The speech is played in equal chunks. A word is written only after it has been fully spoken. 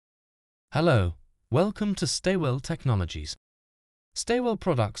Hello, welcome to Staywell Technologies. Staywell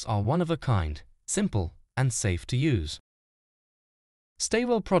products are one of a kind, simple, and safe to use.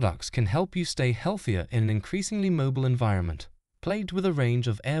 Staywell products can help you stay healthier in an increasingly mobile environment, plagued with a range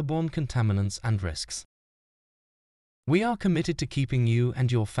of airborne contaminants and risks. We are committed to keeping you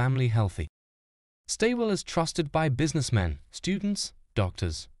and your family healthy. Staywell is trusted by businessmen, students,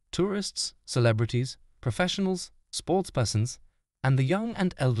 doctors, tourists, celebrities, professionals, sportspersons, and the young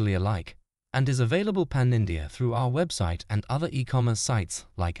and elderly alike, and is available pan-India through our website and other e-commerce sites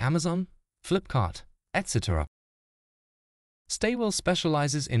like Amazon, Flipkart, etc. Staywell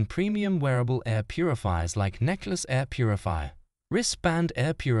specializes in premium wearable air purifiers like Necklace Air Purifier, Wristband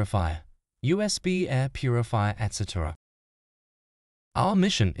Air Purifier, USB Air Purifier, etc. Our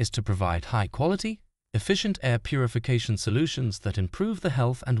mission is to provide high-quality, efficient air purification solutions that improve the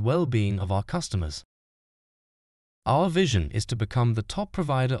health and well-being of our customers. Our vision is to become the top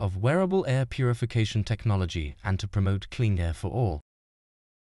provider of wearable air purification technology and to promote clean air for all.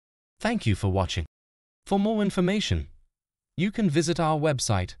 Thank you for watching. For more information, you can visit our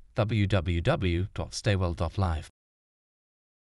website www.staywell.live.